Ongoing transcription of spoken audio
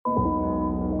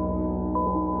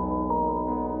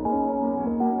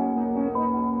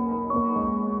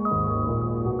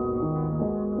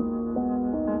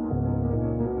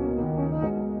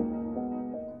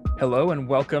Hello and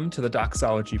welcome to the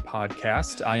Doxology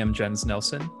Podcast. I am Jens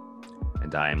Nelson.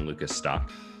 And I am Lucas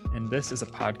Stock. And this is a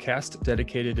podcast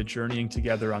dedicated to journeying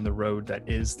together on the road that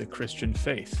is the Christian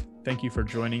faith. Thank you for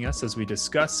joining us as we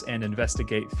discuss and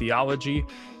investigate theology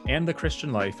and the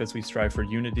Christian life as we strive for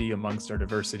unity amongst our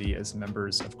diversity as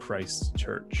members of Christ's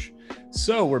church.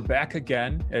 So we're back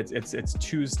again. It's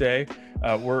Tuesday.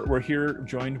 We're here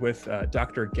joined with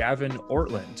Dr. Gavin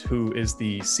Ortlund, who is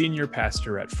the senior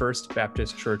pastor at First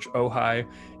Baptist Church Ojai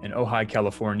in Ojai,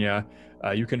 California.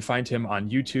 You can find him on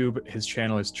YouTube. His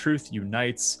channel is Truth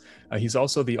Unites. He's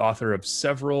also the author of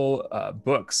several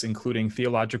books, including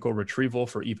Theological Retrieval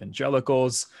for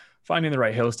Evangelicals, Finding the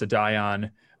Right Hills to Die On,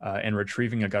 and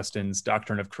Retrieving Augustine's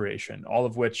Doctrine of Creation, all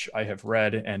of which I have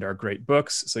read and are great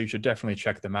books, so you should definitely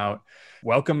check them out.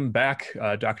 Welcome back,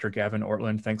 Dr. Gavin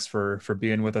Ortlund. Thanks for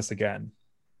being with us again.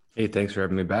 Hey, thanks for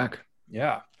having me back.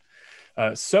 Yeah.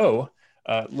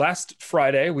 Last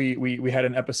Friday, we had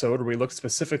an episode where we looked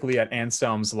specifically at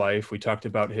Anselm's life. We talked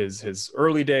about his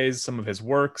early days, some of his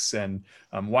works, and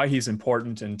why he's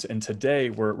important. And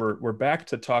today we're back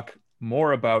to talk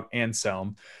more about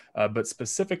Anselm, but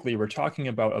specifically we're talking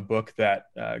about a book that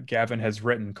Gavin has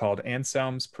written called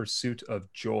Anselm's Pursuit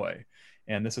of Joy,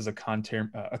 and this is a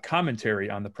commentary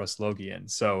on the Proslogion.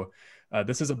 So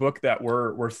this is a book that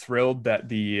we're thrilled that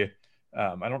the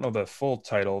I don't know the full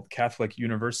title, Catholic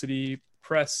University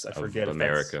Press, I forget. Of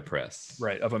America Press.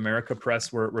 Right, of America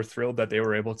Press. We're thrilled that they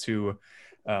were able to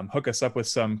hook us up with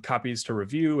some copies to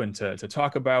review and to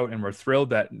talk about, and we're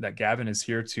thrilled that Gavin is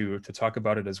here to talk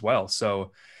about it as well.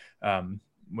 So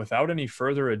without any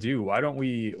further ado, why don't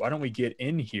we get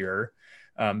in here?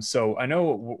 So I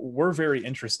know we're very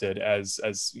interested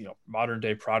as you know, modern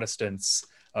day Protestants.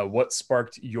 What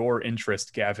sparked your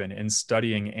interest, Gavin, in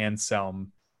studying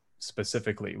Anselm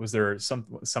specifically? Was there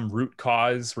some root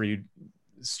cause? Were you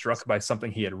struck by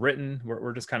something he had written?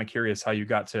 We're just kind of curious how you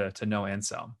got to know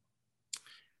Anselm.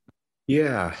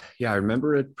 Yeah, I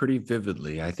remember it pretty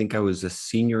vividly. I think I was a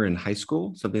senior in high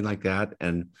school, something like that.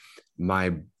 And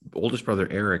my oldest brother,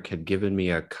 Eric, had given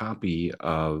me a copy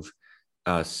of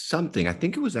something. I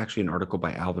think it was actually an article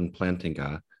by Alvin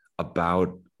Plantinga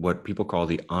about what people call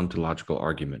the ontological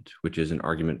argument, which is an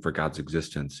argument for God's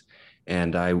existence.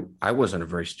 And I wasn't a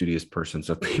very studious person.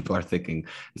 So people are thinking,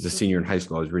 as a senior in high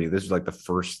school, I was reading, this is like the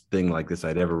first thing like this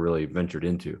I'd ever really ventured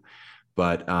into.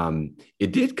 But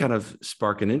it did kind of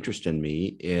spark an interest in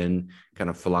me in kind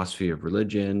of philosophy of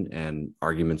religion and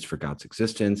arguments for God's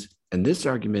existence. And this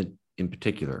argument in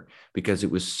particular, because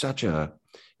it was such a,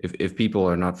 if people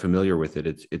are not familiar with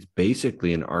it, it's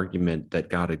basically an argument that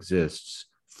God exists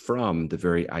from the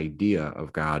very idea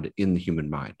of God in the human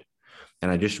mind.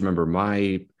 And I just remember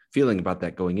my feeling about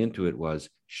that going into it was,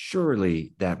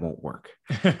 surely that won't work.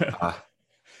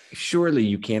 Surely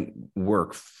you can't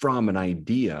work from an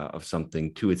idea of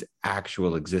something to its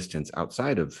actual existence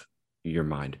outside of your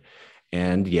mind.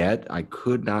 And yet I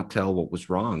could not tell what was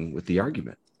wrong with the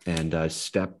argument. And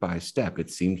step by step, it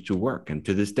seems to work. And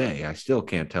to this day, I still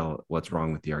can't tell what's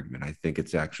wrong with the argument. I think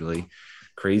it's actually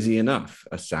crazy enough,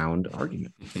 a sound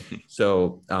argument.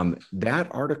 So that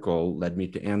article led me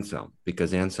to Anselm,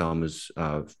 because Anselm is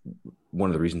one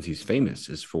of the reasons he's famous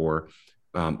is for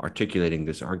articulating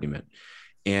this argument.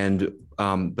 And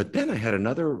but then I had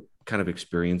another kind of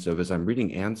experience of, as I'm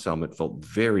reading Anselm, it felt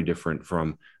very different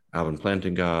from Alvin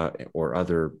Plantinga or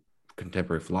other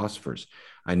contemporary philosophers.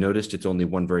 I noticed it's only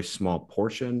one very small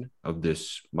portion of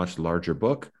this much larger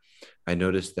book. I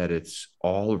noticed that it's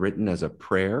all written as a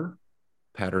prayer,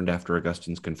 patterned after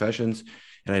Augustine's Confessions.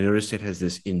 And I noticed it has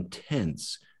this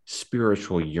intense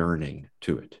spiritual yearning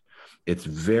to it. It's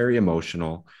very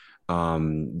emotional.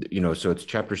 So it's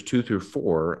chapters 2 through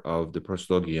 4 of the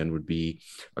Proslogion would be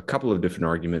a couple of different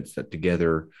arguments that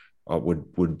together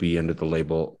would be under the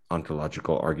label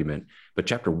ontological argument. But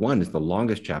chapter 1 is the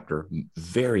longest chapter,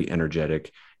 very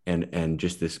energetic, and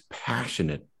just this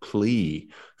passionate plea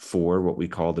for what we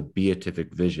call the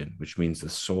beatific vision, which means the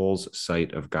soul's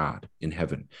sight of God in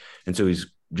heaven. And so he's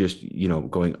just,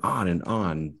 going on and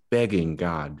on, begging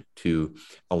God to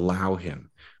allow him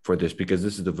for this, because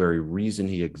this is the very reason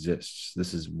he exists.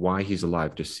 This is why he's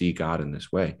alive, to see God in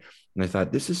this way. And I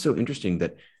thought, this is so interesting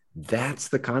that that's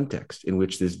the context in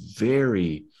which this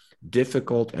very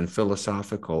difficult and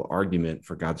philosophical argument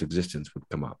for God's existence would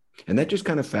come up. And that just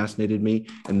kind of fascinated me.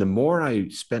 And the more I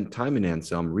spent time in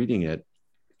Anselm reading it,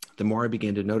 the more I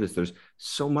began to notice there's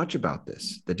so much about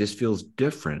this that just feels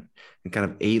different and kind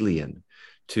of alien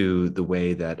to the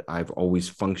way that I've always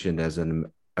functioned as an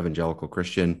evangelical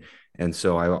Christian. And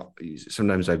so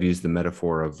sometimes I've used the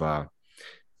metaphor of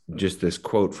just this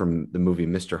quote from the movie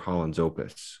Mr. Holland's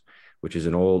Opus, which is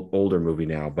an older movie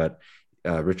now, but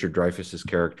Richard Dreyfuss's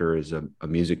character is a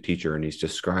music teacher, and he's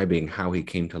describing how he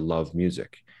came to love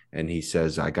music. And he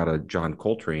says, I got a John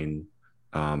Coltrane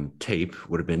tape,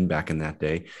 would have been back in that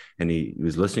day, and he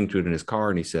was listening to it in his car,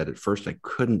 and he said, at first I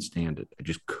couldn't stand it. I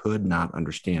just could not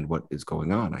understand what is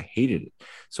going on. I hated it.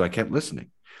 So I kept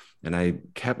listening, and I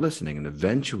kept listening, and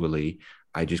eventually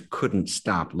I just couldn't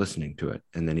stop listening to it.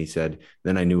 And then he said,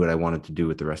 then I knew what I wanted to do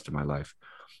with the rest of my life.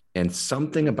 And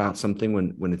something about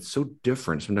something, when it's so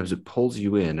different, sometimes it pulls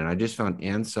you in. And I just found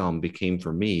Anselm became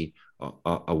for me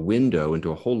a window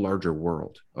into a whole larger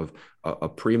world of a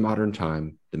pre-modern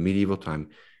time, the medieval time,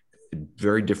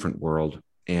 very different world.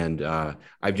 And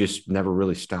I've just never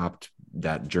really stopped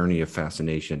that journey of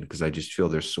fascination, because I just feel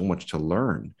there's so much to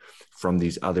learn from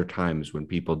these other times when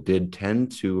people did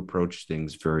tend to approach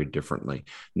things very differently.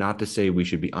 Not to say we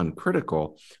should be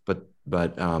uncritical, but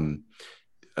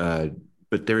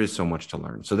there is so much to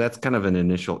learn. So that's kind of an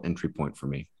initial entry point for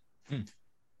me.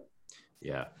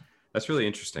 Yeah, that's really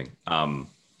interesting. And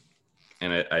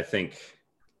I think,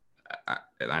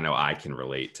 I know I can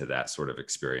relate to that sort of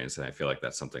experience. And I feel like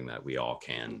that's something that we all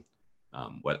can,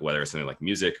 whether it's something like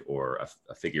music or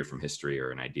a figure from history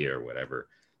or an idea or whatever.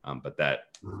 But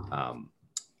that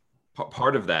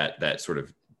part of that sort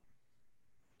of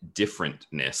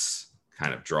differentness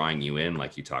kind of drawing you in,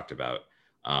 like you talked about,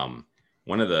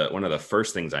 one of the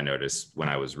first things I noticed when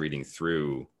I was reading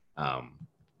through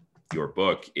your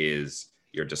book is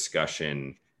your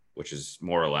discussion, which is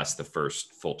more or less the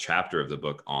first full chapter of the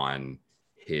book, on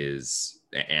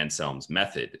Anselm's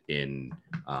method in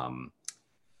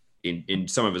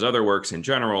some of his other works in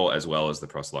general, as well as the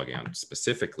Proslogion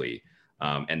specifically.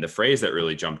 And the phrase that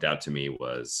really jumped out to me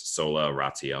was sola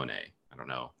ratione. I don't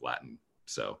know Latin,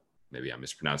 so maybe I'm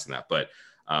mispronouncing that. But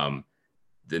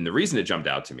then the reason it jumped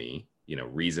out to me,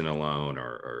 reason alone,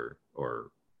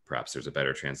 or perhaps there's a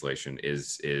better translation,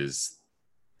 is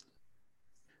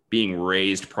being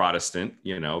raised Protestant,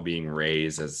 being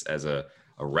raised as a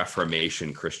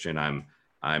Reformation Christian.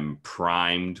 I'm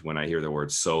primed when I hear the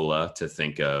word sola to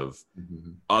think of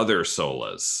other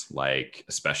solas, like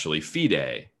especially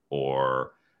fide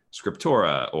or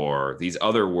scriptura, or these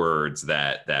other words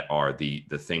that are the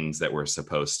things that we're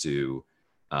supposed to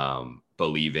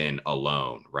believe in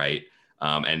alone, right?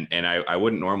 And I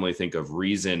wouldn't normally think of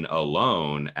reason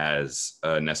alone as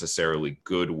a necessarily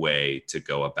good way to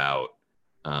go about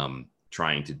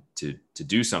trying to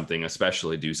do something,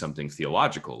 especially do something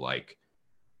theological, like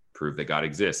prove that God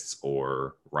exists,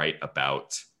 or write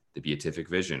about the beatific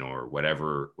vision, or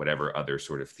whatever other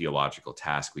sort of theological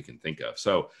task we can think of.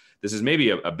 So this is maybe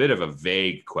a bit of a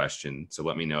vague question, so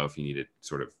let me know if you need it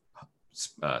sort of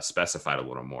specified a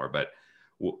little more. But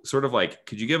sort of like,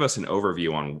 could you give us an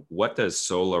overview on what does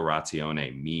sola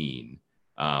ratione mean,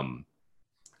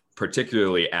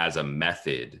 particularly as a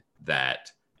method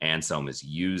that Anselm is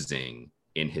using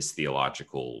in his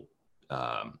theological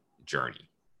journey?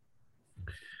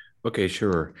 Okay,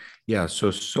 sure. Yeah,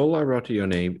 so sola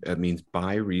ratione means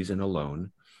by reason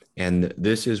alone. And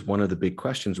this is one of the big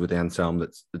questions with Anselm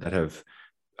that have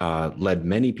led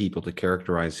many people to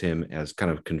characterize him as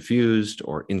kind of confused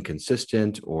or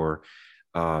inconsistent, or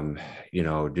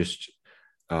just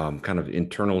kind of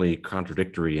internally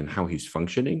contradictory in how he's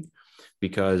functioning.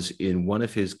 Because in one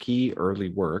of his key early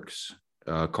works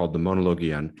called the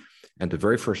Monologion, and the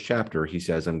very first chapter, he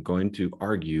says, I'm going to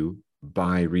argue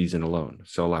by reason alone,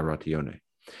 sola ratione.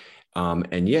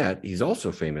 And yet he's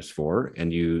also famous for,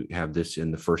 and you have this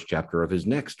in the first chapter of his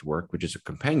next work, which is a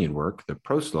companion work, the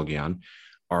Proslogion,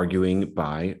 arguing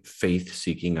by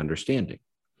faith-seeking understanding.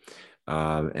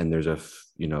 And there's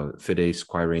fides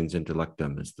quaerens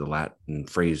intellectum is the Latin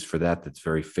phrase for that. That's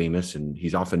very famous. And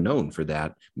he's often known for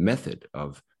that method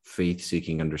of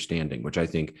faith-seeking understanding, which I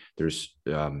think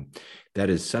that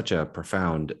is such a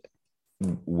profound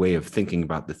way of thinking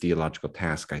about the theological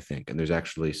task, I think. And there's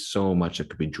actually so much that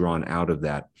could be drawn out of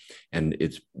that. And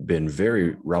it's been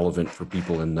very relevant for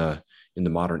people in the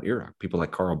modern era. People like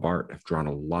Karl Barth have drawn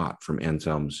a lot from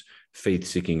Anselm's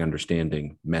faith-seeking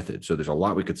understanding method. So there's a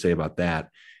lot we could say about that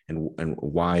and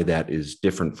why that is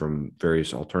different from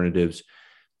various alternatives.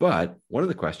 But one of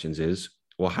the questions is,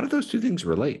 well, how do those two things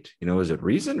relate? Is it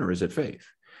reason or is it faith?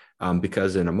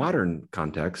 Because in a modern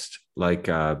context, like,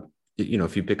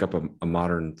 if you pick up a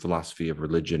modern philosophy of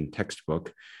religion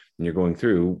textbook and you're going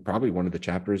through, probably one of the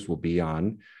chapters will be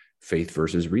on faith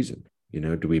versus reason.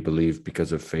 Do we believe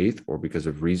because of faith or because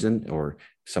of reason, or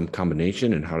some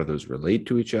combination, and how do those relate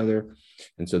to each other?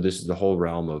 And so this is the whole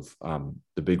realm of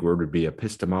the big word would be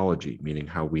epistemology, meaning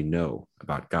how we know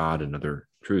about God and other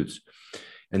truths.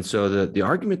 And so the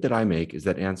argument that I make is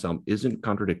that Anselm isn't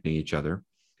contradicting each other.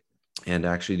 And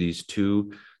actually, these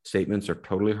two statements are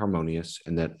totally harmonious.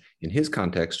 And that in his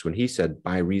context, when he said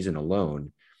by reason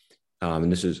alone,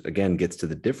 and this is, again, gets to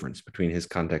the difference between his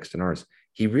context and ours,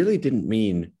 he really didn't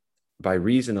mean by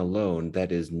reason alone,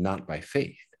 that is not by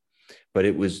faith. But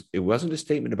it wasn't a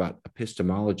statement about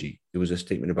epistemology. It was a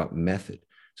statement about method.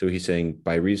 So he's saying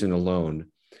by reason alone,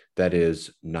 that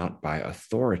is not by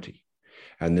authority.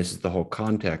 And this is the whole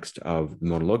context of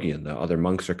monologion. The other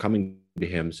monks are coming to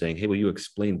him saying, hey, will you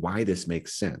explain why this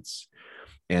makes sense?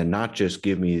 And not just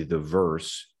give me the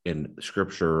verse in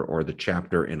scripture or the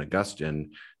chapter in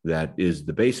Augustine that is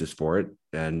the basis for it.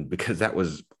 And because that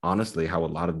was honestly how a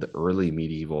lot of the early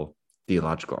medieval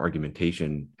theological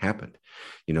argumentation happened.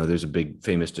 There's a big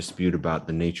famous dispute about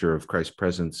the nature of Christ's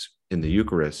presence in the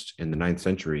Eucharist in the 9th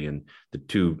century. And the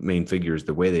two main figures,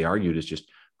 the way they argued is just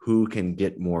who can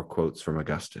get more quotes from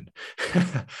Augustine.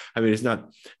 I mean, it's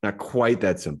not quite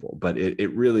that simple, but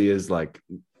it really is like,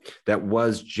 that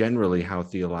was generally how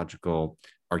theological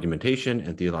argumentation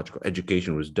and theological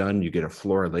education was done. You get a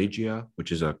florilegia,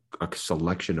 which is a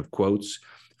selection of quotes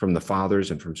from the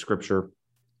fathers and from scripture.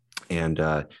 And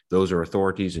those are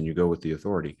authorities, and you go with the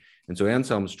authority. And so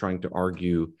Anselm's trying to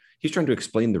argue, he's trying to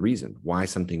explain the reason why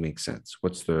something makes sense.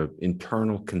 What's the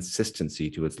internal consistency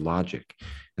to its logic?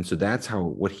 And so that's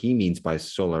what he means by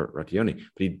sola ratione.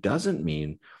 But he doesn't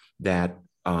mean that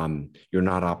you're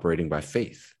not operating by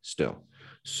faith still.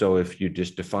 So if you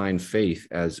just define faith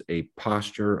as a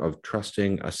posture of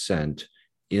trusting assent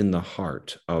in the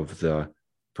heart of the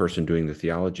person doing the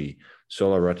theology,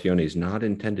 sola ratione is not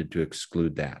intended to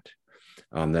exclude that.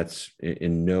 That's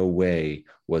in no way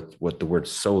what the word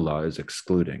sola is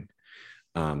excluding.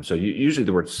 So usually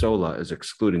the word sola is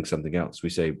excluding something else. We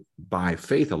say by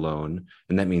faith alone,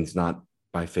 and that means not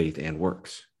by faith and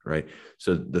works, right?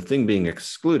 So the thing being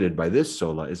excluded by this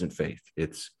sola isn't faith.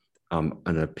 It's an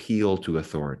appeal to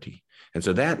authority. And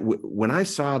so that when I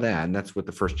saw that, and that's what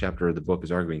the first chapter of the book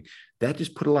is arguing, that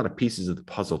just put a lot of pieces of the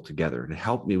puzzle together and it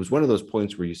helped me. It was one of those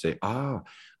points where you say, I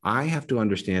have to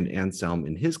understand Anselm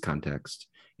in his context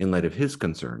in light of his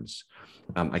concerns.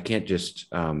 I can't just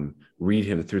read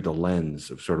him through the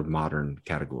lens of sort of modern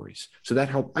categories. So that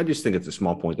helped. I just think it's a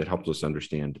small point that helps us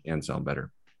understand Anselm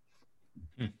better.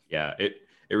 Yeah, it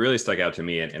really stuck out to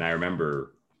me. And I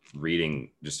remember reading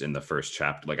just in the first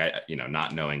chapter, like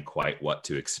not knowing quite what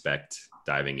to expect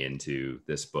diving into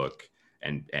this book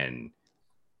and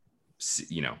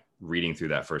reading through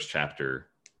that first chapter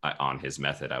on his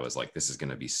method, I was like, this is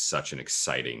going to be such an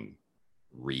exciting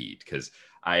read, because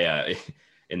I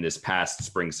in this past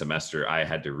spring semester I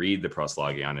had to read the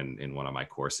Proslogion in one of my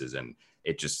courses, and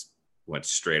it just went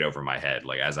straight over my head.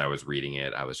 Like as I was reading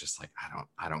it, I was just like,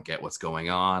 I don't get what's going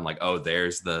on. Like, oh,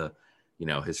 there's the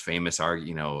his famous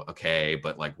argument, okay,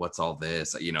 but like, what's all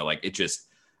this? Like it just,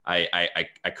 I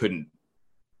couldn't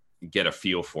get a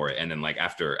feel for it. And then like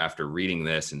after reading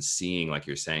this and seeing, like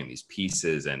you're saying, these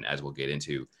pieces, and as we'll get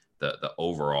into the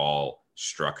overall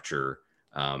structure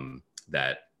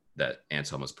that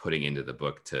Anselm was putting into the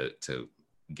book to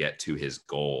get to his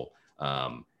goal,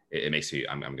 it makes me,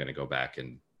 I'm going to go back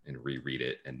and reread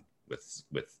it and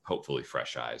with hopefully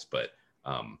fresh eyes. But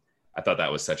I thought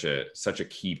that was such a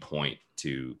key point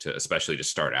to especially to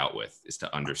start out with, is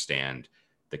to understand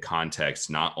the context,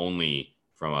 not only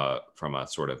from a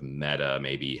sort of meta,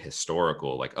 maybe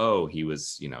historical, like, oh, he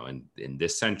was, in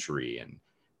this century and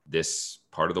this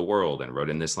part of the world and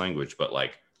wrote in this language, but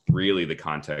like really the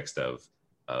context of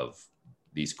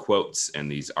these quotes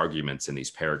and these arguments and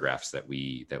these paragraphs that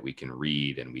we can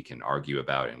read and we can argue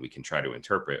about and we can try to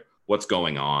interpret what's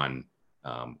going on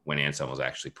when Anselm was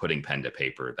actually putting pen to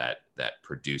paper that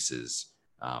produces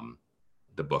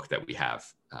the book that we have,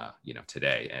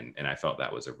 today. And I felt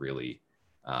that was a really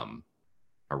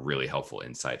helpful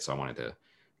insight. So I wanted to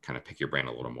kind of pick your brain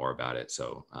a little more about it.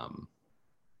 So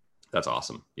that's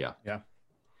awesome. Yeah. Yeah.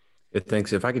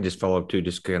 Thanks. If I could just follow up too,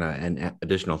 just kind of an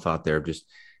additional thought there, just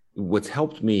what's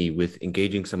helped me with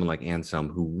engaging someone like Anselm,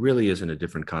 who really is in a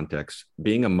different context,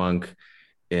 being a monk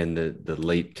in the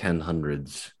late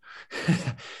 1000s,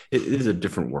 it is a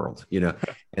different world,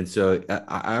 And so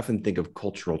I often think of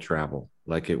cultural travel,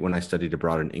 like when I studied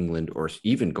abroad in England, or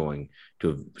even going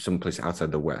to someplace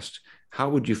outside the West. How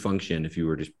would you function if you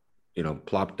were just,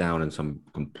 plopped down in some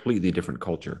completely different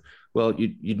culture? Well,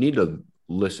 you'd need to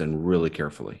listen really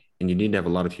carefully, and you need to have a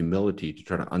lot of humility to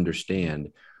try to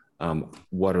understand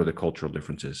what are the cultural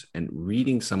differences. And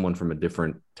reading someone from a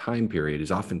different time period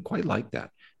is often quite like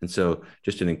that. And so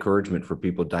just an encouragement for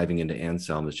people diving into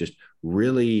Anselm is just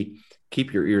really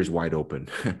keep your ears wide open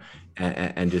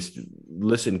and just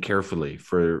listen carefully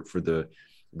for the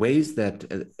ways that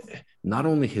not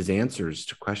only his answers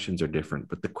to questions are different,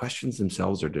 but the questions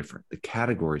themselves are different. The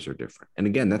categories are different. And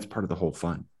again, that's part of the whole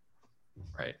fun.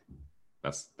 Right.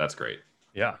 That's great.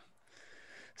 Yeah.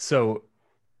 So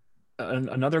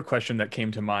another question that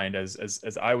came to mind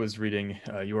as I was reading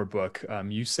your book,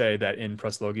 you say that in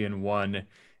Proslogion 1,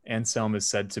 Anselm is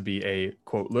said to be a,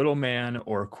 quote, little man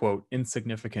or, quote,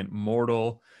 insignificant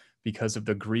mortal because of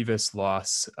the grievous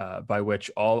loss by which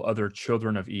all other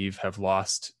children of Eve have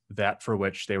lost that for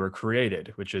which they were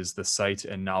created, which is the sight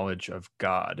and knowledge of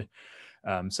God.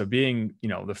 So being,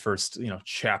 the first,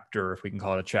 chapter, if we can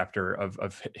call it a chapter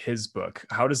of his book,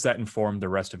 how does that inform the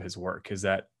rest of his work? Is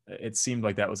that, it seemed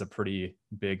like that was a pretty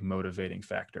big motivating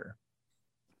factor.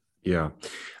 Yeah.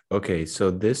 Okay.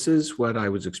 So this is what I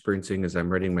was experiencing as I'm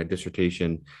writing my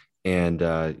dissertation. And,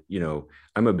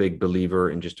 I'm a big believer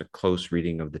in just a close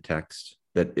reading of the text,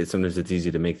 that sometimes it's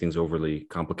easy to make things overly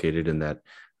complicated, and that,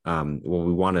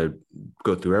 we want to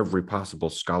go through every possible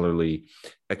scholarly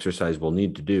exercise we'll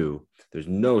need to do. There's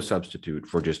no substitute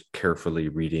for just carefully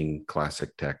reading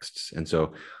classic texts. And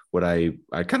so what I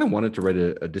kind of wanted to write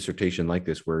a dissertation like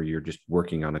this, where you're just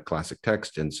working on a classic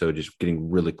text. And so just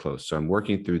getting really close. So I'm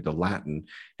working through the Latin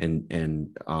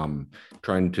and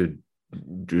trying to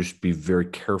just be very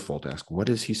careful to ask, what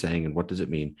is he saying and what does it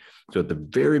mean? So at the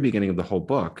very beginning of the whole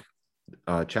book,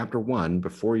 chapter 1,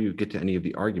 before you get to any of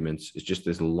the arguments, is just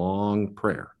this long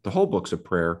prayer. The whole book's a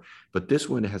prayer, but this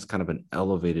one has kind of an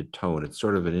elevated tone. It's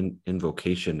sort of an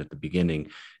invocation at the beginning,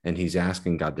 and he's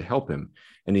asking God to help him.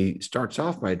 And he starts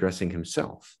off by addressing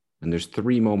himself. And there's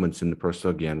 3 moments in the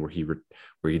Proslogion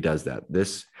where he does that.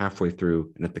 This halfway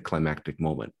through, and at the climactic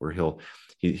moment where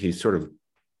he's sort of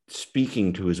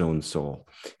speaking to his own soul.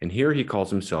 And here he calls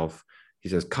himself, he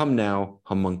says, "Come now,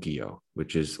 homuncio,"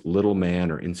 which is little man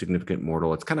or insignificant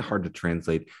mortal. It's kind of hard to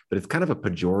translate, but it's kind of a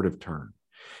pejorative term.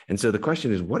 And so the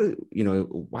question is,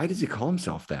 why does he call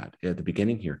himself that at the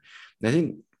beginning here? And I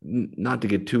think, not to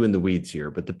get too in the weeds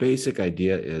here, but the basic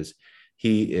idea is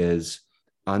he is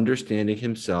understanding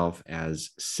himself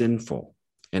as sinful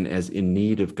and as in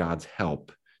need of God's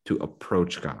help to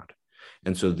approach God.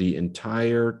 And so the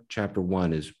entire chapter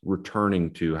 1 is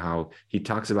returning to how he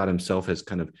talks about himself as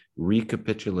kind of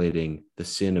recapitulating the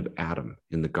sin of Adam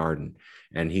in the garden.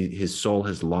 And his soul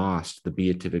has lost the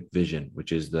beatific vision,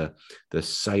 which is the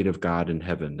sight of God in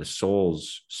heaven, the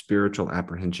soul's spiritual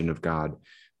apprehension of God,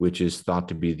 which is thought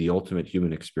to be the ultimate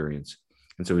human experience.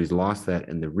 And so he's lost that.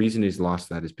 And the reason he's lost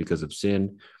that is because of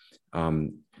sin.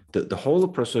 The whole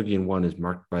of Proslogion 1 is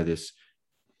marked by this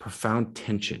profound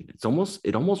tension.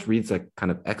 It almost reads like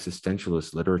kind of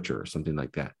existentialist literature or something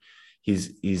like that.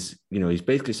 He's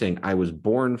basically saying, I was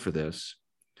born for this,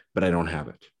 but I don't have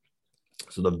it.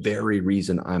 So the very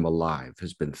reason I'm alive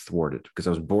has been thwarted, because I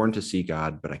was born to see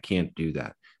God, but I can't do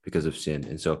that because of sin.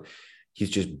 And so he's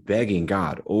just begging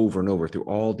God over and over through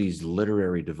all these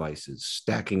literary devices,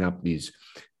 stacking up these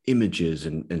images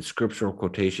and scriptural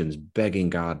quotations,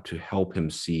 begging God to help him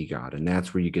see God. And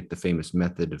that's where you get the famous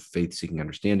method of faith-seeking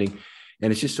understanding.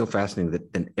 And it's just so fascinating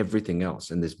that then everything else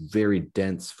and this very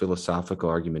dense philosophical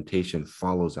argumentation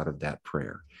follows out of that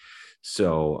prayer.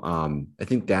 So I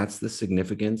think that's the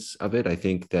significance of it. I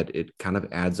think that it kind of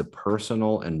adds a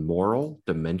personal and moral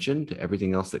dimension to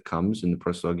everything else that comes in the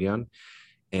Proslogion.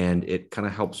 And it kind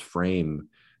of helps frame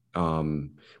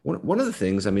one of the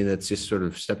things, that's just sort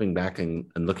of stepping back and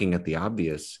looking at the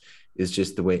obvious, is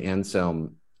just the way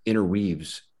Anselm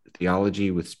interweaves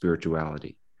theology with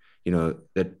spirituality.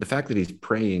 That the fact that he's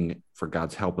praying for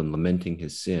God's help and lamenting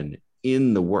his sin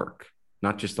in the work,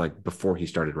 not just like before he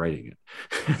started writing it,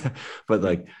 but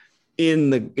like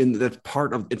in that's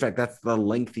part of, in fact, that's the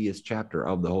lengthiest chapter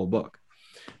of the whole book.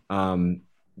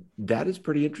 That is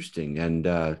pretty interesting. And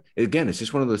again, it's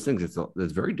just one of those things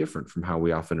that's very different from how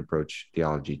we often approach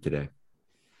theology today.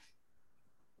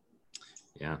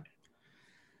 Yeah,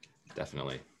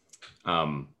 definitely.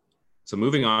 So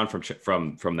moving on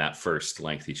from that first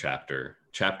lengthy chapter,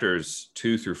 chapters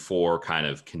 2 through 4 kind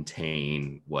of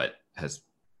contain what has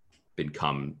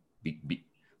come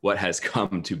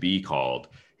to be called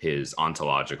his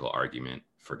ontological argument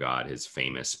for God, his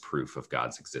famous proof of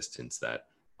God's existence that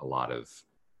a lot of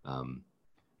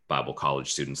Bible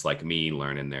college students like me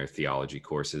learn in their theology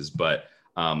courses. But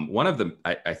one of the,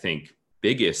 I think,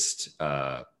 biggest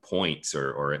points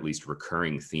or at least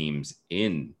recurring themes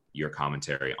in your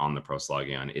commentary on the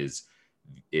Proslogion is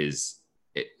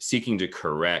seeking to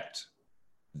correct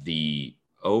the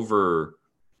overemphasis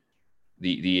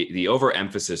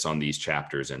on these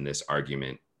chapters and this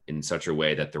argument in such a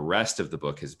way that the rest of the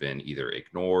book has been either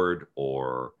ignored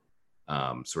or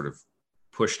sort of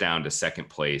pushed down to second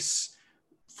place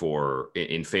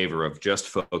in favor of just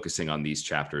focusing on these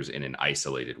chapters in an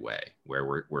isolated way, where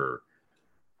we're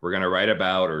going to write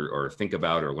about or think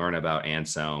about or learn about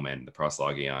Anselm and the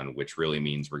Proslogion, which really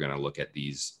means we're going to look at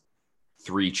these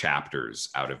 3 chapters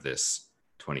out of this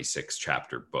 26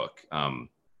 chapter book.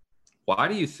 Why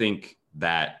do you think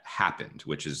that happened?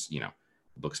 Which is, the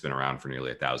book's been around for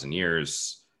nearly 1,000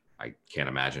 years. I can't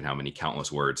imagine how many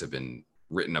countless words have been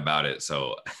written about it.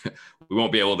 So we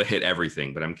won't be able to hit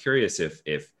everything, but I'm curious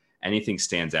if anything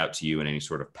stands out to you in any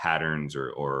sort of patterns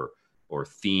or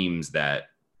themes that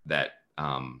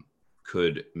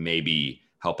could maybe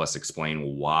help us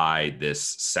explain why this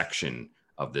section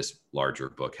of this larger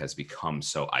book has become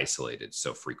so isolated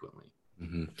so frequently.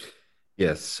 Mm-hmm.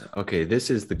 Yes. Okay. This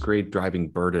is the great driving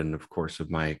burden, of course,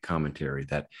 of my commentary,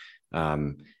 that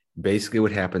basically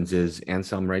what happens is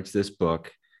Anselm writes this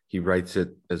book. He writes it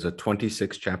as a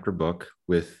 26 chapter book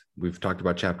we've talked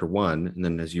about chapter 1. And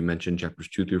then, as you mentioned, chapters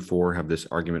 2 through 4 have this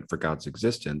argument for God's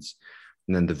existence.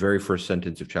 And then the very first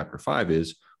sentence of chapter 5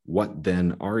 is, what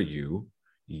then are you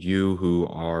who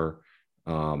are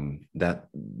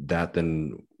that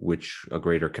than which a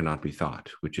greater cannot be thought,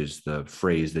 which is the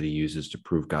phrase that he uses to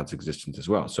prove God's existence as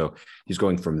well. So he's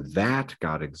going from that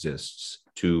God exists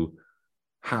to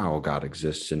how God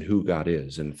exists and who God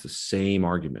is. And it's the same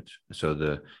argument.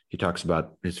 So he talks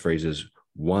about his phrases,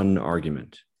 one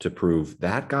argument to prove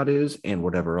that God is and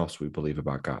whatever else we believe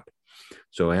about God.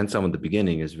 So Anselm at the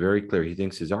beginning is very clear. He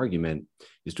thinks his argument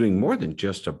is doing more than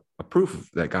just a proof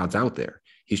that God's out there.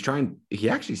 He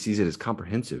actually sees it as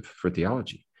comprehensive for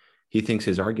theology. He thinks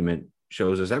his argument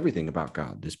shows us everything about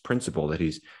God, this principle that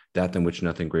he's that than which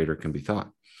nothing greater can be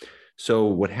thought. So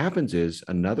what happens is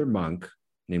another monk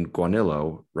named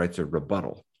Guanillo writes a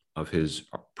rebuttal of his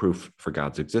proof for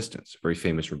God's existence, a very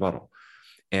famous rebuttal.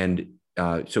 And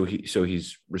so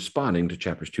he's responding to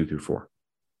chapters 2 through 4.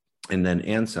 And then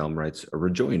Anselm writes a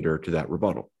rejoinder to that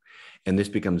rebuttal. And this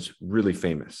becomes really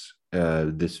famous,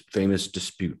 this famous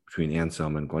dispute between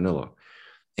Anselm and Guanillo.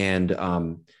 And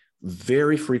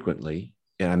very frequently,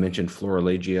 and I mentioned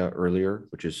Florilegia earlier,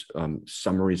 which is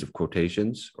summaries of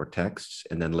quotations or texts,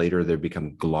 and then later they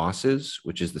become glosses,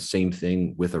 which is the same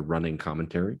thing with a running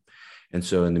commentary. And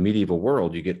so in the medieval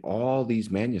world, you get all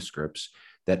these manuscripts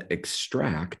that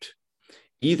extract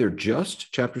either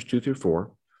just chapters 2 through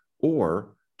 4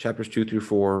 or chapters 2 through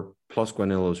 4 plus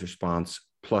Guanillo's response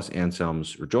plus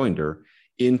Anselm's rejoinder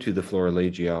into the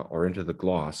Florilegia or into the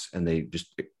gloss, and they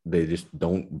just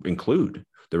don't include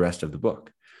the rest of the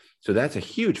book. So that's a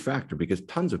huge factor because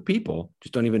tons of people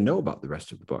just don't even know about the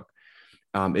rest of the book.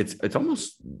 It's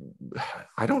almost,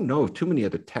 I don't know of too many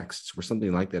other texts where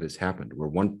something like that has happened, where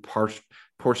one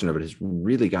portion of it has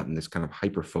really gotten this kind of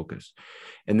hyper focus.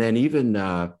 And then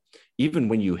even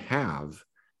when you have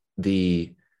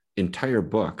the entire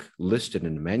book listed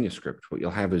in a manuscript, what you'll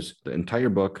have is the entire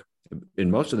book. In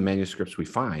most of the manuscripts we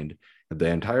find, the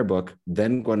entire book,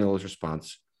 then Guanillo's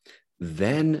response,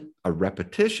 then a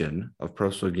repetition of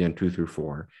Proslogion 2 through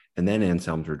 4, and then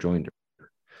Anselm's rejoinder.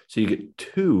 So you get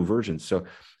 2 versions. So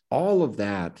all of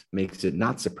that makes it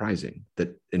not surprising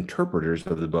that interpreters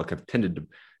of the book have tended to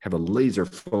have a laser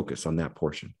focus on that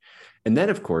portion. And then,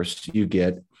 of course, you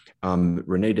get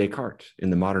René Descartes in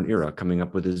the modern era coming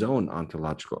up with his own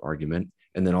ontological argument,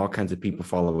 and then all kinds of people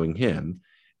following him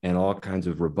and all kinds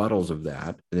of rebuttals of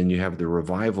that. And then you have the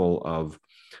revival of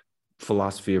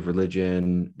philosophy of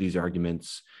religion, these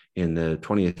arguments in the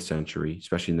 20th century,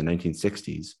 especially in the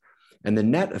 1960s. And the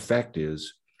net effect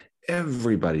is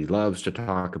everybody loves to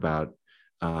talk about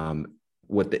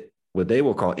what they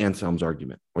will call Anselm's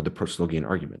argument or the Proslogian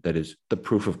argument, that is the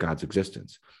proof of God's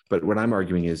existence. But what I'm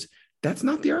arguing is that's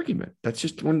not the argument. That's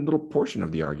just one little portion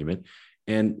of the argument.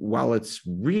 And while it's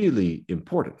really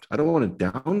important, I don't want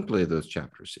to downplay those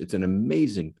chapters. It's an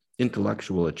amazing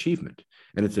intellectual achievement,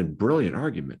 and it's a brilliant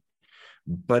argument.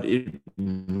 But it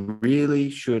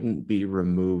really shouldn't be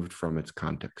removed from its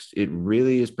context. It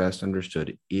really is best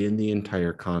understood in the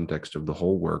entire context of the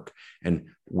whole work and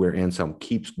where Anselm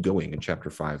keeps going in chapter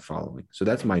 5 following. So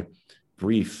that's my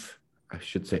brief, I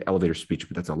should say elevator speech,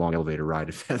 but that's a long elevator ride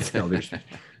if that's an elevator speech.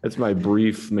 That's my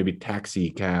brief, maybe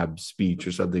taxi cab speech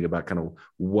or something about kind of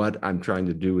what I'm trying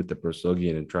to do with the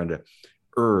Proslogion and trying to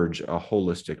urge a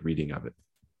holistic reading of it.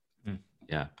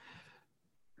 Yeah.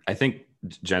 I think,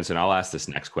 Jensen, I'll ask this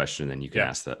next question, and then you can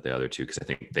ask the other two, because I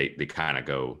think they kind of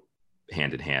go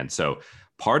hand in hand. So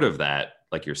part of that,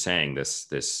 like you're saying, this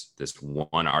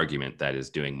one argument that is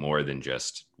doing more than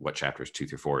just what chapters 2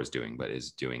 through 4 is doing, but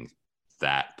is doing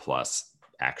that plus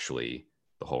actually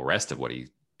the whole rest of what he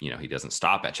doesn't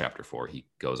stop at chapter 4. He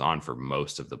goes on for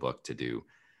most of the book to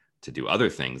do other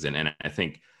things. And I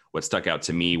think what stuck out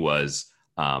to me was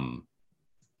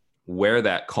where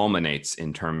that culminates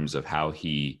in terms of how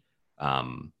he,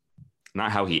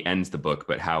 not how he ends the book,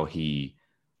 but how he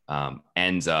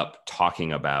ends up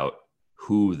talking about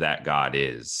who that God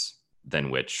is, than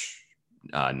which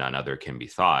none other can be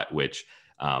thought, which,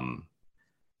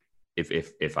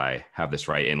 if I have this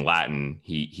right, in Latin,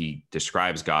 he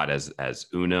describes God as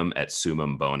unum et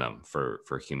summum bonum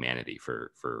for humanity,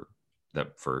 for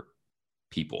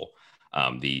people,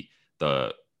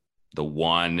 the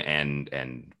one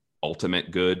and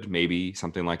ultimate good, maybe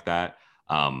something like that.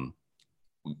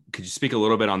 Could you speak a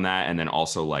little bit on that, and then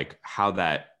also like how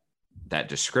that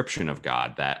description of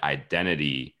God, that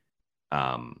identity,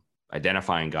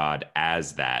 identifying God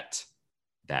as that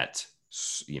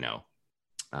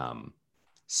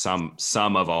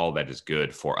some of all that is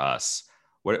good for us.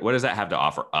 What does that have to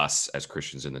offer us as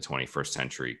Christians in the 21st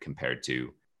century compared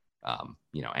to,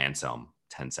 Anselm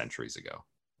 10 centuries ago?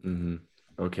 Mm-hmm.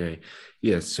 Okay.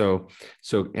 Yes. So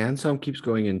Anselm keeps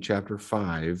going in chapter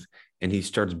 5, and he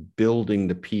starts building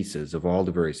the pieces of all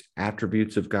the various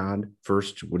attributes of God.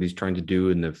 First, what he's trying to do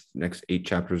in the next 8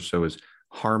 chapters or so is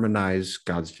harmonize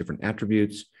God's different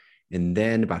attributes. And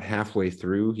then about halfway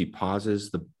through, he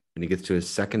pauses and he gets to his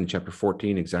second, chapter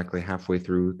 14, exactly halfway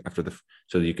through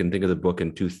so you can think of the book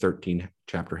in 2 13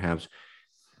 chapter halves.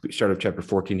 Start of chapter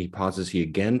 14, he pauses. He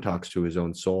again talks to his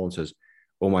own soul and says,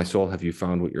 "Oh, my soul, have you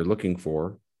found what you're looking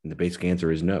for?" And the basic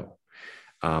answer is no.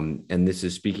 And this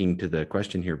is speaking to the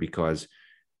question here, because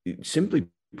simply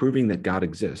proving that God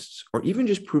exists, or even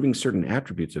just proving certain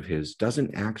attributes of his,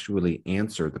 doesn't actually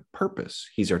answer the purpose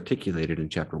he's articulated in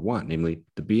chapter 1, namely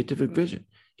the beatific vision.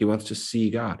 He wants to see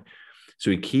God.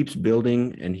 So he keeps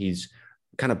building, and he's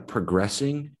kind of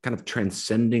progressing, kind of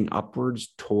transcending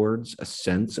upwards towards a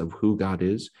sense of who God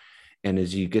is. And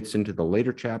as he gets into the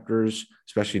later chapters,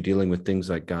 especially dealing with things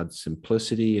like God's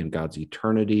simplicity and God's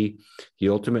eternity, he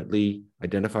ultimately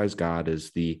identifies God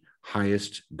as the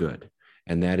highest good.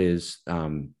 And that is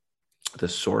the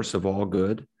source of all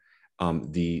good,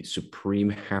 the supreme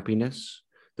happiness,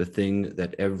 the thing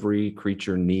that every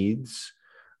creature needs.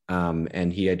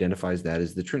 And he identifies that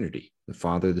as the Trinity, the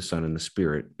Father, the Son, and the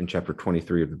Spirit, in chapter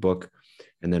 23 of the book.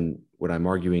 And then what I'm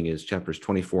arguing is chapters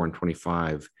 24 and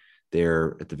 25,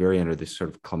 they're at the very end of this sort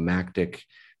of climactic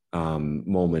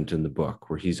moment in the book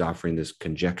where he's offering this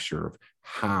conjecture of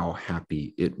how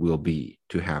happy it will be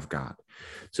to have God.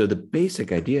 So the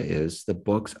basic idea is the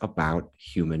book's about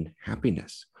human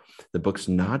happiness. The book's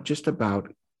not just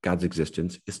about God's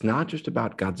existence. It's not just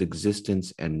about God's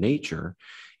existence and nature.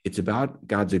 It's about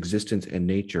God's existence and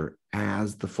nature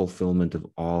as the fulfillment of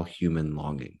all human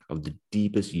longing, of the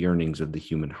deepest yearnings of the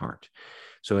human heart.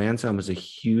 So Anselm has a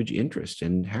huge interest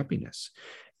in happiness.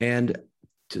 And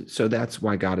so that's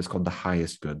why God is called the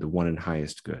highest good, the one and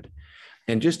highest good.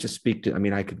 And just to speak to,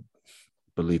 I could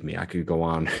go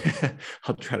on.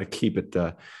 I'll try to keep it,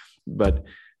 but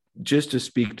just to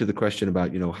speak to the question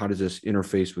about, how does this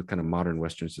interface with kind of modern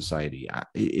Western society?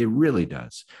 It really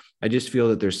does. I just feel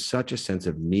that there's such a sense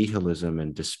of nihilism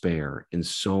and despair in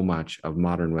so much of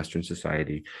modern Western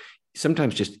society,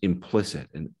 sometimes just implicit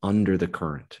and under the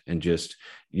current, and just,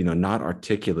 not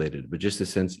articulated, but just a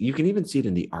sense. You can even see it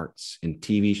in the arts, in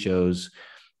TV shows,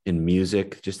 in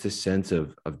music, just this sense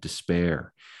of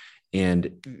despair.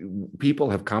 And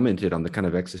people have commented on the kind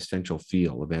of existential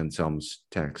feel of Anselm's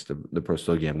text of the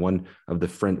Proslogion. One of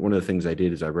the things I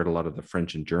did is I read a lot of the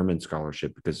French and German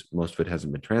scholarship, because most of it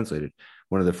hasn't been translated.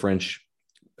 One of the French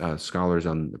scholars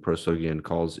on the Proslogion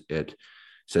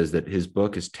says that his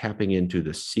book is tapping into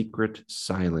the secret,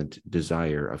 silent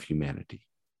desire of humanity.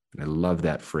 And I love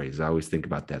that phrase. I always think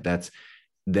about that.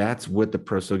 That's what the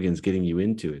Proslogion is getting you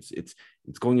into. It's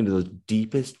going into those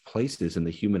deepest places in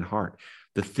the human heart.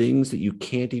 The things that you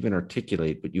can't even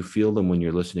articulate, but you feel them when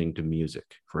you're listening to music,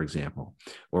 for example,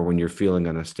 or when you're feeling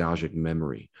a nostalgic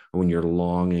memory, or when you're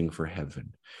longing for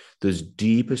heaven, those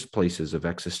deepest places of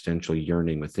existential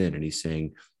yearning within. And he's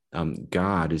saying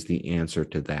God is the answer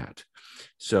to that.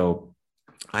 So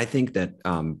I think that,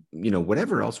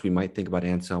 whatever else we might think about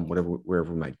Anselm,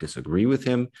 wherever we might disagree with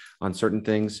him on certain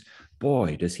things,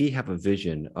 boy, does he have a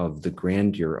vision of the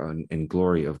grandeur and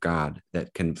glory of God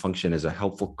that can function as a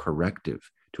helpful corrective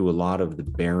to a lot of the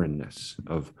barrenness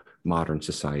of modern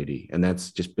society. And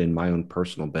that's just been my own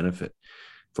personal benefit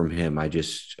from him.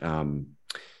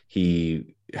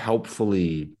 He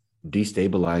helpfully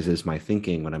destabilizes my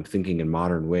thinking when I'm thinking in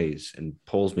modern ways, and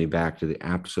pulls me back to the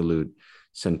absolute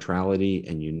centrality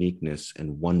and uniqueness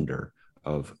and wonder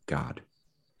of God.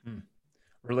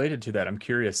 Related to that, I'm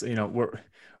curious,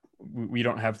 we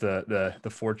don't have the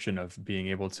fortune of being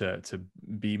able to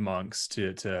be monks,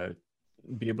 to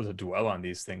be able to dwell on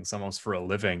these things almost for a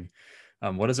living.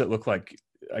 What does it look like,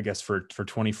 I guess, for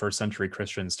 21st century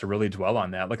Christians to really dwell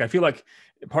on that? Like, I feel like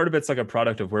part of it's like a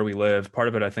product of where we live. Part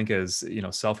of it, I think, is,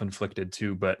 self-inflicted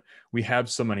too, but we have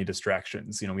so many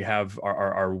distractions. We have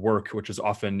our work, which is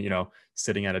often,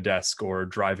 sitting at a desk or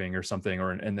driving or something,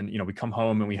 and then, we come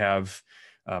home and we have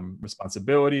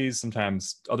responsibilities,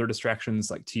 sometimes other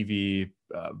distractions like TV,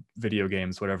 video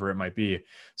games, whatever it might be.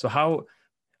 So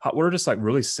what are just like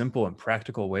really simple and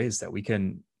practical ways that we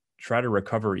can try to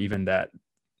recover even that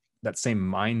same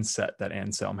mindset that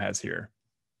Anselm has here?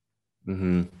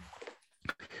 Mm-hmm.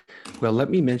 Well,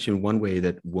 let me mention one way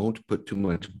that won't put too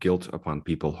much guilt upon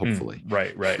people, hopefully.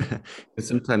 Right.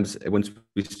 Sometimes once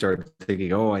we start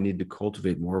thinking, oh, I need to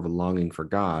cultivate more of a longing for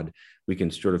God, we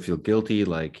can sort of feel guilty,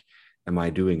 like, am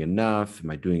I doing enough? Am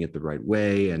I doing it the right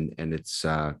way? And it's,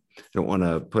 I don't want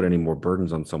to put any more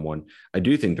burdens on someone. I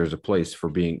do think there's a place for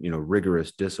being,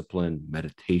 rigorous discipline,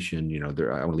 meditation, I want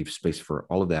to leave space for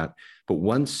all of that. But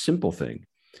one simple thing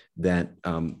that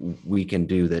we can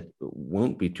do that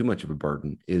won't be too much of a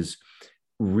burden is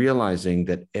realizing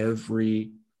that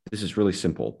this is really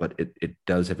simple, but it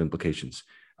does have implications,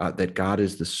 that God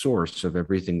is the source of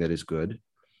everything that is good.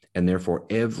 And therefore,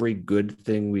 every good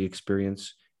thing we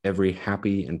experience, every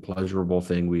happy and pleasurable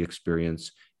thing we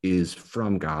experience is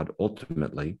from God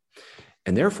ultimately.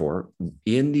 And therefore,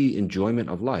 in the enjoyment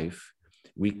of life,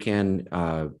 we can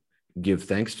give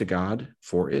thanks to God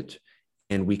for it.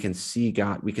 And we can see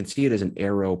it as an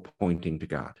arrow pointing to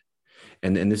God.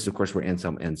 And this is, of course, where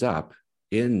Anselm ends up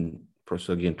in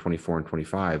Proslogion 24 and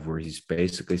 25, where he's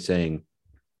basically saying,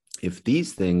 if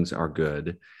these things are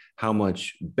good, how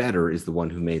much better is the one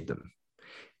who made them?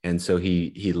 And so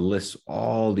he lists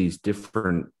all these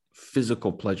different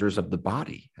physical pleasures of the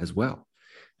body as well.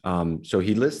 So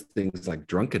he lists things like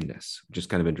drunkenness, which is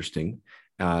kind of interesting.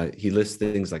 He lists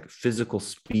things like physical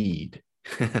speed,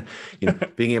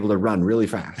 being able to run really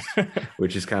fast,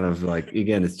 which is kind of like,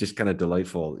 again, it's just kind of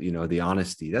delightful, the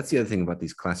honesty. That's the other thing about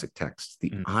these classic texts,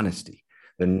 the honesty.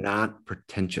 They're not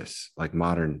pretentious like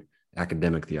modern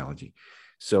academic theology.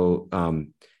 So,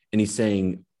 and he's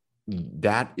saying,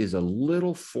 that is a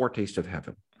little foretaste of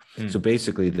heaven. So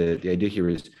basically the idea here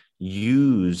is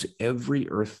use every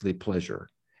earthly pleasure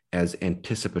as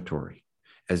anticipatory,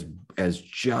 as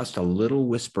just a little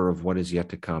whisper of what is yet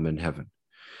to come in heaven.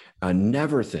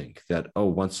 Never think that,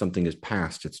 once something is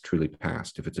past, it's truly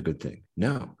past, if it's a good thing.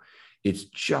 No, it's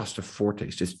just a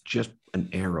foretaste. It's just an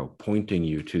arrow pointing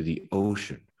you to the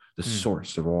ocean, the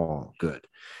source of all good.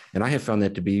 And I have found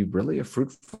that to be really a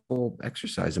fruitful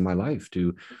exercise in my life.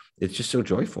 It's just so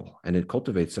joyful, and it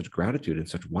cultivates such gratitude and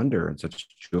such wonder and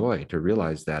such joy to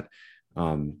realize that.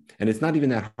 And it's not even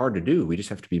that hard to do. We just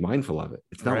have to be mindful of it.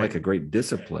 It's not like a great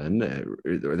discipline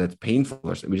or that's painful.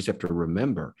 We just have to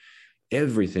remember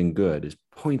everything good is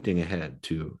pointing ahead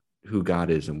to who God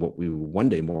is and what we will one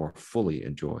day more fully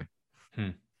enjoy.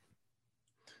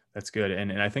 That's good.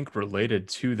 And I think related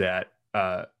to that,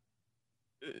 a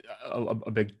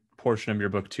big portion of your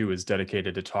book too is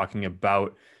dedicated to talking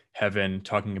about heaven,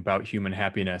 talking about human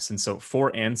happiness. And so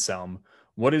for Anselm,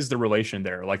 what is the relation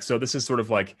there? Like, so this is sort of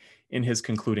like in his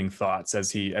concluding thoughts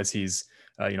as he's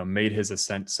made his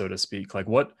ascent, so to speak. Like,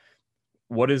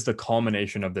 what is the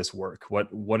culmination of this work?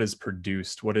 What is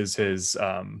produced? What is his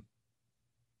I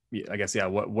guess,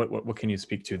 what can you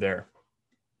speak to there?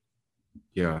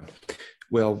 Yeah.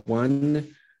 Well,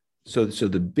 so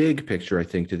the big picture, I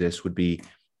think, to this would be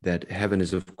that heaven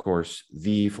is, of course,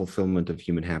 the fulfillment of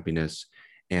human happiness.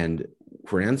 And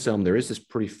for Anselm, there is this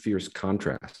pretty fierce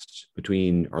contrast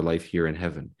between our life here and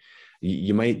heaven.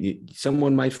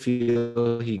 Someone might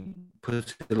feel he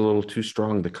puts it a little too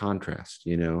strong, the contrast,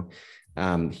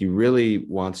 he really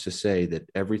wants to say that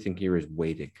everything here is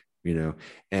waiting,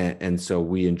 and so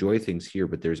we enjoy things here,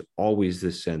 but there's always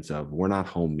this sense of we're not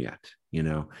home yet,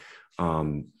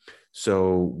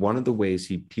 So one of the ways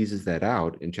he teases that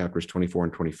out in chapters 24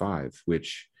 and 25,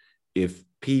 which if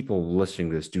people listening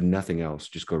to this do nothing else,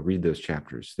 just go read those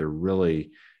chapters. They're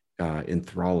really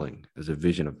enthralling as a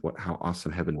vision of how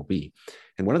awesome heaven will be.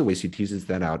 And one of the ways he teases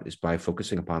that out is by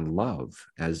focusing upon love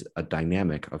as a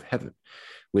dynamic of heaven,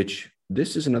 which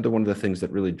this is another one of the things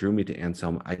that really drew me to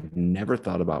Anselm. I'd never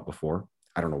thought about before.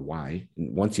 I don't know why.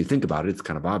 Once you think about it, it's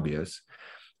kind of obvious,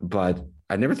 but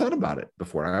I never thought about it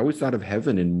before. I always thought of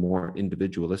heaven in more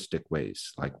individualistic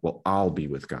ways, like, well, I'll be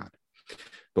with God.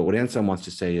 But what Anselm wants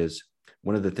to say is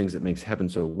one of the things that makes heaven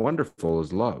so wonderful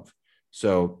is love.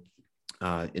 So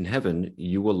in heaven,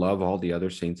 you will love all the other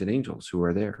saints and angels who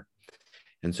are there.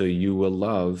 And so you will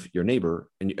love your neighbor,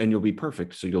 and you'll be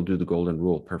perfect. So you'll do the golden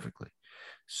rule perfectly.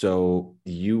 So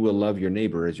you will love your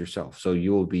neighbor as yourself. So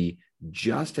you will be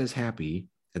just as happy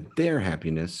at their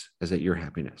happiness as at your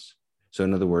happiness. So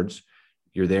in other words,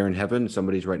 you're there in heaven,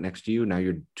 somebody's right next to you. Now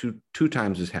you're two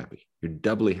times as happy. You're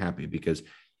doubly happy because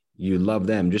you love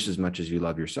them just as much as you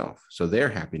love yourself. So their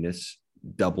happiness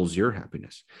doubles your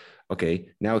happiness. Okay,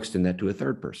 now extend that to a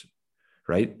third person,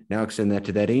 right? Now extend that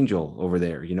to that angel over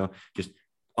there, just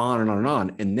on and on and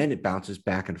on. And then it bounces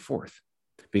back and forth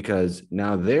because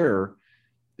now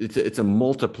it's a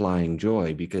multiplying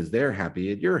joy because they're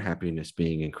happy at your happiness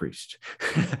being increased.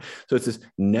 So it's this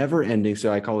never ending.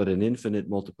 So I call it an infinite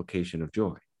multiplication of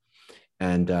joy.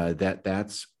 And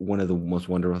that's one of the most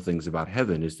wonderful things about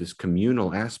heaven is this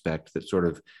communal aspect that sort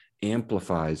of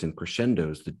amplifies and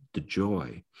crescendos the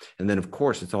joy. And then, of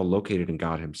course, it's all located in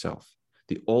God himself.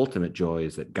 The ultimate joy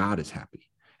is that God is happy.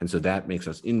 And so that makes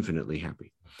us infinitely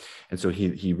happy. And so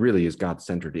he really is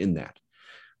God-centered in that.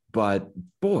 But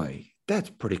boy, that's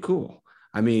pretty cool.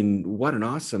 I mean, what an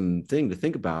awesome thing to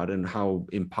think about, and how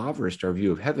impoverished our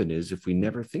view of heaven is if we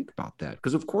never think about that.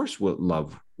 Because of course, what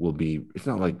love will be, it's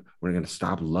not like we're going to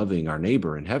stop loving our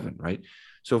neighbor in heaven, right?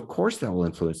 So of course that will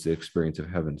influence the experience of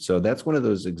heaven. So that's one of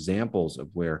those examples of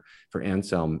where, for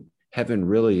Anselm, heaven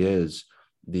really is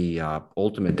the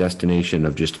ultimate destination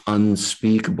of just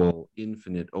unspeakable,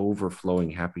 infinite,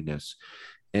 overflowing happiness.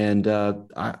 And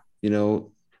I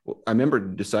remember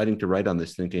deciding to write on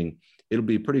this, thinking it'll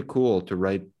be pretty cool to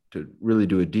really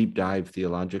do a deep dive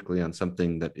theologically on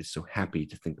something that is so happy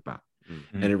to think about.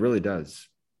 Mm-hmm. And it really does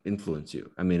influence you.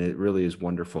 I mean, it really is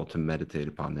wonderful to meditate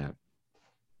upon that.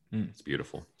 It's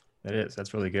beautiful. It is.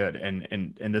 That's really good.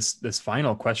 And this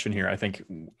final question here, I think,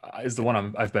 is the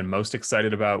one I've been most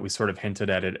excited about. We sort of hinted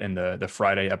at it in the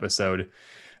Friday episode.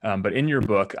 But in your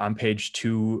book, on page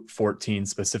 214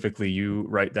 specifically, you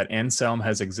write that Anselm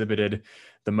has exhibited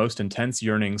the most intense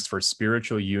yearnings for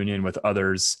spiritual union with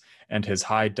others, and his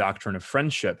high doctrine of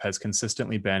friendship has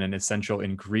consistently been an essential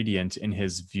ingredient in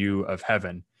his view of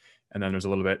heaven. And then there's a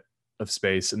little bit of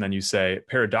space, and then you say,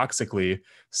 paradoxically,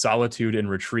 solitude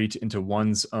and retreat into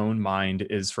one's own mind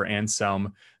is for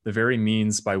Anselm the very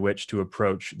means by which to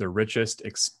approach the richest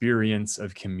experience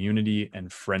of community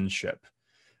and friendship.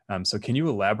 So can you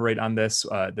elaborate on this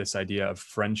idea of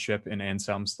friendship in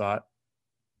Anselm's thought?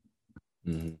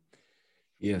 Mm-hmm.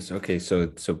 Yes. Okay. So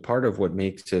part of what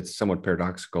makes it somewhat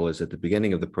paradoxical is at the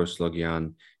beginning of the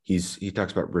Proslogion, he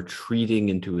talks about retreating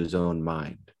into his own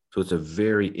mind. So it's a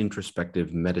very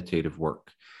introspective, meditative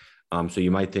work. So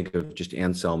you might think of just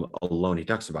Anselm alone. He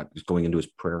talks about just going into his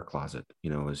prayer closet,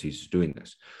 as he's doing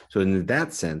this. So in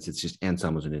that sense, it's just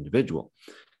Anselm as an individual.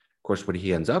 Of course, what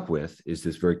he ends up with is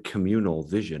this very communal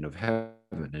vision of heaven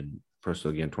in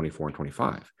Proslogion 24 and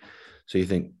 25. So you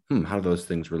think, how do those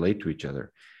things relate to each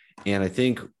other? And I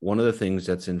think one of the things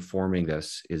that's informing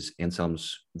this is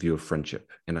Anselm's view of friendship.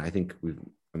 And I think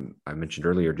I mentioned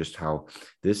earlier just how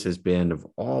this has been, of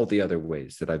all the other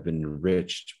ways that I've been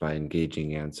enriched by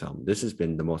engaging Anselm, this has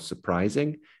been the most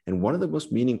surprising and one of the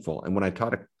most meaningful. And when I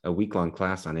taught a week-long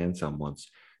class on Anselm once,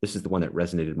 this is the one that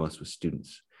resonated most with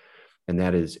students. And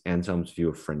that is Anselm's view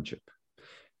of friendship,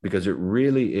 because it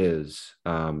really is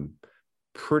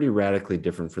pretty radically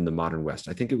different from the modern West.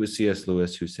 I think it was C.S.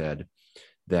 Lewis who said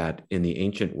that in the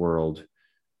ancient world,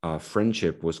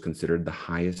 friendship was considered the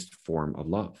highest form of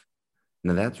love.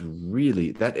 Now that's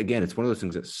again, it's one of those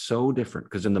things that's so different,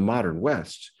 because in the modern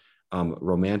West,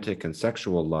 romantic and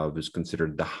sexual love is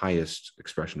considered the highest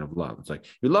expression of love. It's like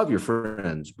you love your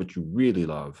friends, but you really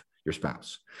love your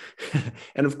spouse.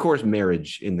 And of course,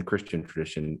 marriage in the Christian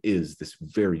tradition is this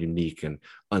very unique and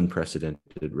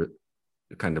unprecedented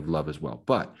kind of love as well.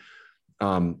 But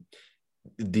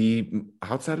the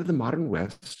outside of the modern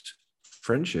West,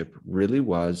 friendship really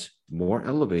was more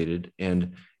elevated,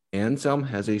 and Anselm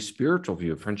has a spiritual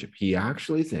view of friendship. He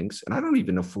actually thinks, and I don't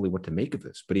even know fully what to make of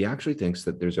this, but he actually thinks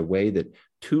that there's a way that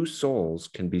two souls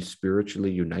can be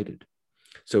spiritually united.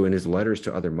 So in his letters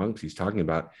to other monks, he's talking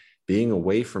about being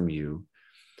away from you.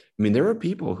 I mean, there are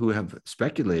people who have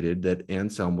speculated that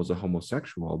Anselm was a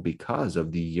homosexual because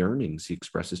of the yearnings he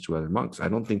expresses to other monks. I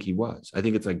don't think he was. I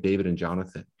think it's like David and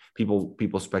Jonathan.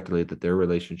 People speculate that their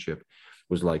relationship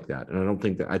was like that. And I don't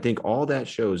think that, I think all that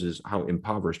shows is how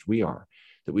impoverished we are,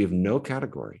 that we have no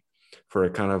category for a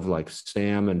kind of like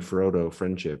Sam and Frodo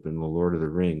friendship in the Lord of the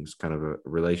Rings kind of a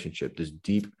relationship, this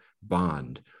deep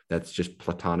bond that's just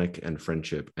platonic and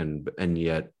friendship and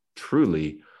yet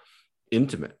truly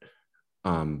intimate.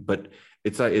 But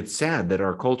it's sad that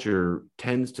our culture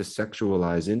tends to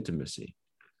sexualize intimacy,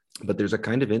 but there's a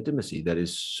kind of intimacy that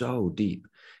is so deep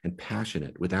and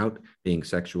passionate without being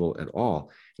sexual at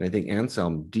all. And I think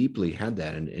Anselm deeply had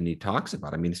that. And he talks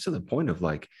about, I mean, it's to the point of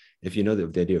like, if you know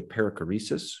the idea of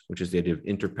perichoresis, which is the idea of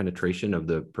interpenetration of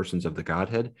the persons of the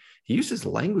Godhead, he uses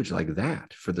language like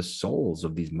that for the souls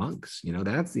of these monks.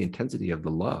 That's the intensity of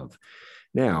the love.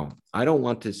 Now, I don't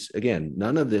want to, again,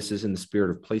 none of this is in the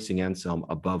spirit of placing Anselm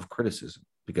above criticism,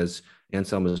 because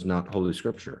Anselm is not Holy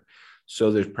Scripture.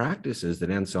 So there's practices that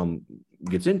Anselm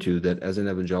gets into that as an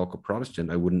evangelical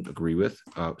Protestant, I wouldn't agree with,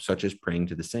 such as praying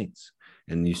to the saints.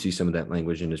 And you see some of that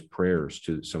language in his prayers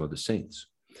to some of the saints.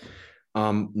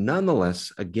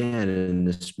 Nonetheless, again, in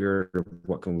the spirit of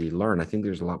what can we learn, I think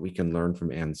there's a lot we can learn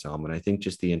from Anselm. And I think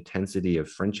just the intensity of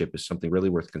friendship is something really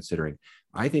worth considering.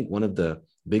 I think one of the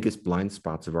biggest blind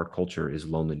spots of our culture is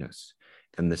loneliness,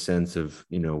 and the sense of,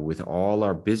 with all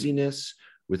our busyness,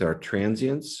 with our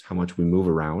transience, how much we move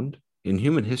around. In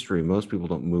human history, most people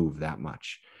don't move that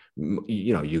much.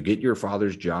 You get your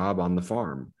father's job on the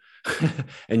farm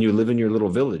and you live in your little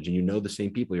village and you know the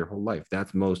same people your whole life.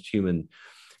 That's most human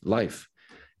life.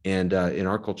 And in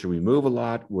our culture, we move a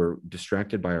lot. We're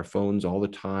distracted by our phones all the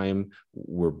time.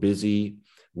 We're busy,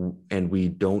 and we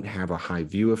don't have a high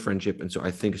view of friendship. And so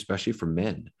I think, especially for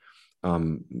men,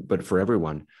 but for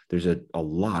everyone, there's a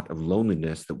lot of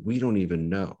loneliness that we don't even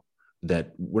know,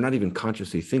 that we're not even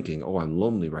consciously thinking, oh, I'm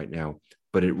lonely right now,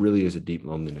 but it really is a deep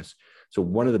loneliness. So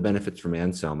one of the benefits from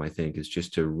Anselm, I think, is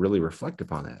just to really reflect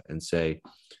upon that and say,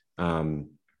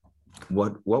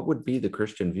 what would be the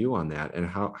Christian view on that? And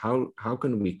how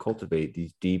can we cultivate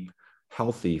these deep,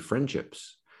 healthy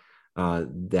friendships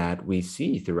that we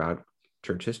see throughout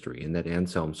church history, and that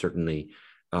Anselm certainly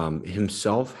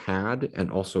himself had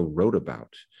and also wrote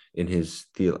about in his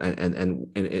and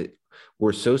it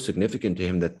were so significant to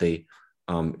him that they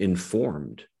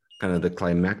informed kind of the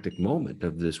climactic moment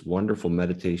of this wonderful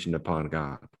meditation upon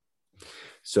God.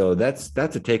 So that's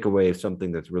a takeaway of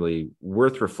something that's really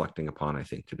worth reflecting upon, I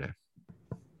think, today.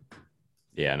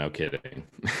 Yeah, no kidding.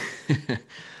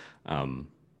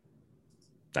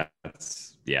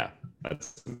 That's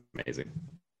amazing.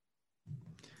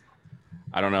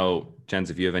 I don't know, Jens,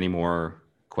 if you have any more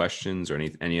questions or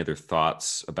any other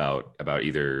thoughts about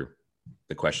either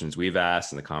the questions we've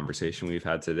asked and the conversation we've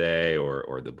had today,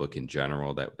 or the book in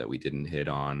general that we didn't hit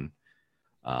on.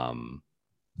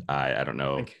 I don't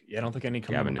know. I don't think any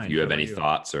come Gavin, to mind. if you have any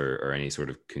thoughts or any sort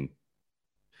of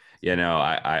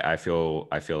I feel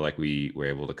like we were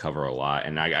able to cover a lot.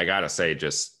 And I gotta say,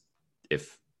 just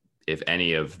if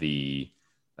any of the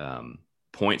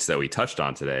points that we touched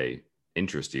on today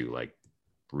interest you, like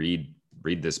read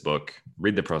this book,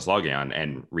 read the Proslogion,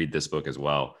 and read this book as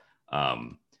well.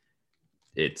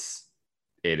 It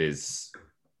is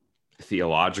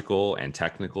theological and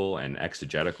technical and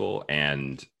exegetical,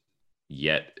 and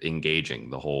yet engaging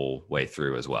the whole way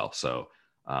through as well. So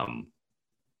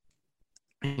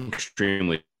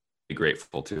extremely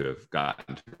grateful to have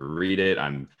gotten to read it.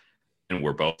 And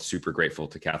we're both super grateful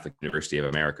to Catholic University of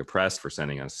America Press for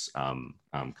sending us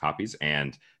copies.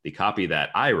 And the copy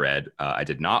that I read, I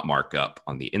did not mark up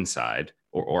on the inside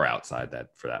or outside,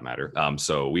 that for that matter.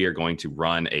 So we are going to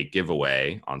run a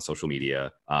giveaway on social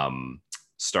media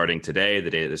starting today,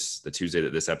 the Tuesday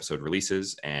that this episode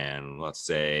releases. And let's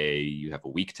say you have a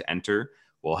week to enter.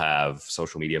 We'll have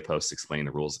social media posts explaining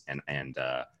the rules, and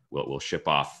we'll ship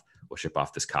off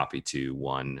this copy to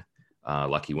one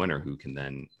lucky winner who can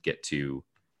then get to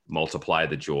multiply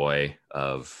the joy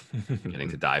of getting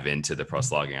to dive into the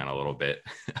Proslogion a little bit.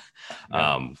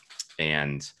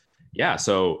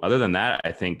 So other than that,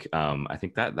 I think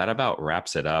that about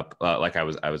wraps it up. Like I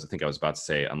was about to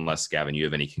say, unless Gavin, you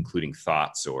have any concluding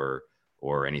thoughts or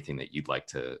anything that you'd like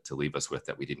to leave us with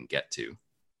that we didn't get to.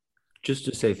 Just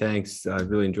to say thanks. I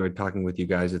really enjoyed talking with you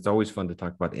guys. It's always fun to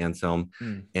talk about Anselm.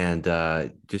 And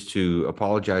just to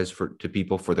apologize to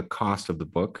people for the cost of the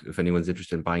book. If anyone's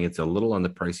interested in buying it, it's a little on the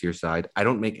pricier side. I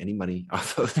don't make any money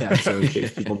off of that, so in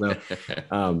case people know.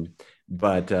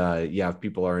 If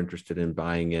people are interested in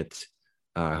buying it,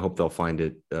 I hope they'll find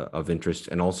it of interest.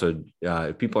 And also,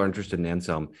 if people are interested in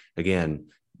Anselm, again,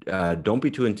 don't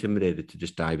be too intimidated to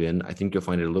just dive in. I think you'll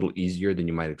find it a little easier than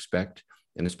you might expect.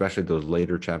 And especially those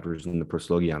later chapters in the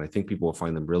Proslogion, I think people will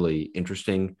find them really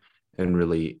interesting and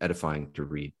really edifying to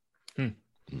read.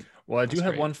 Well, I do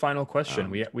have one final question.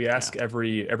 We ask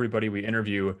everybody we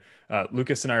interview.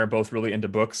 Lucas and I are both really into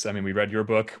books. I mean, we read your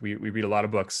book. We read a lot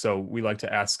of books. So we like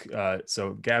to ask,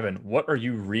 so Gavin, what are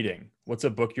you reading? What's a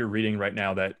book you're reading right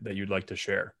now that you'd like to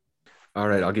share? All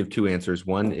right, I'll give two answers.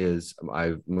 One is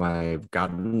I've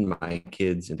gotten my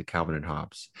kids into Calvin and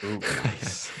Hobbes. Ooh,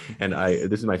 nice. And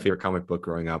this is my favorite comic book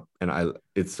growing up, and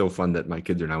it's so fun that my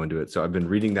kids are now into it. So I've been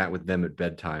reading that with them at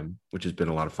bedtime, which has been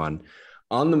a lot of fun.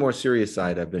 On the more serious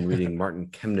side, I've been reading Martin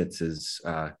Chemnitz's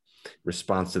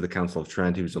response to the Council of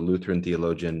Trent. He was a Lutheran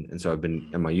theologian. And so I've been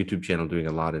on my YouTube channel doing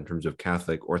a lot in terms of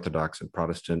Catholic, Orthodox, and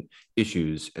Protestant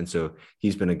issues. And so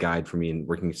he's been a guide for me in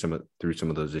working through some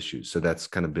of those issues. So that's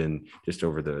kind of been just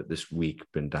over this week,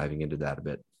 been diving into that a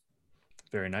bit.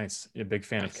 Very nice. You're a big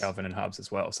fan of Calvin and Hobbes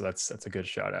as well. So that's a good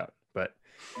shout out. But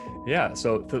yeah,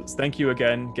 so thank you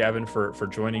again, Gavin, for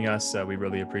joining us. We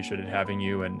really appreciated having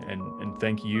you, and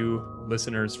thank you,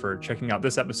 listeners, for checking out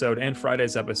this episode and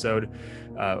Friday's episode.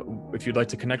 If you'd like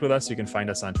to connect with us, you can find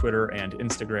us on Twitter and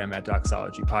Instagram at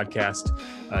Doxology Podcast.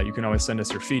 You can always send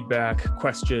us your feedback,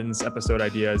 questions, episode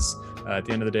ideas. At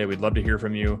the end of the day, we'd love to hear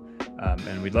from you,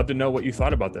 and we'd love to know what you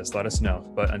thought about this. Let us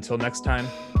know. But until next time,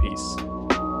 peace.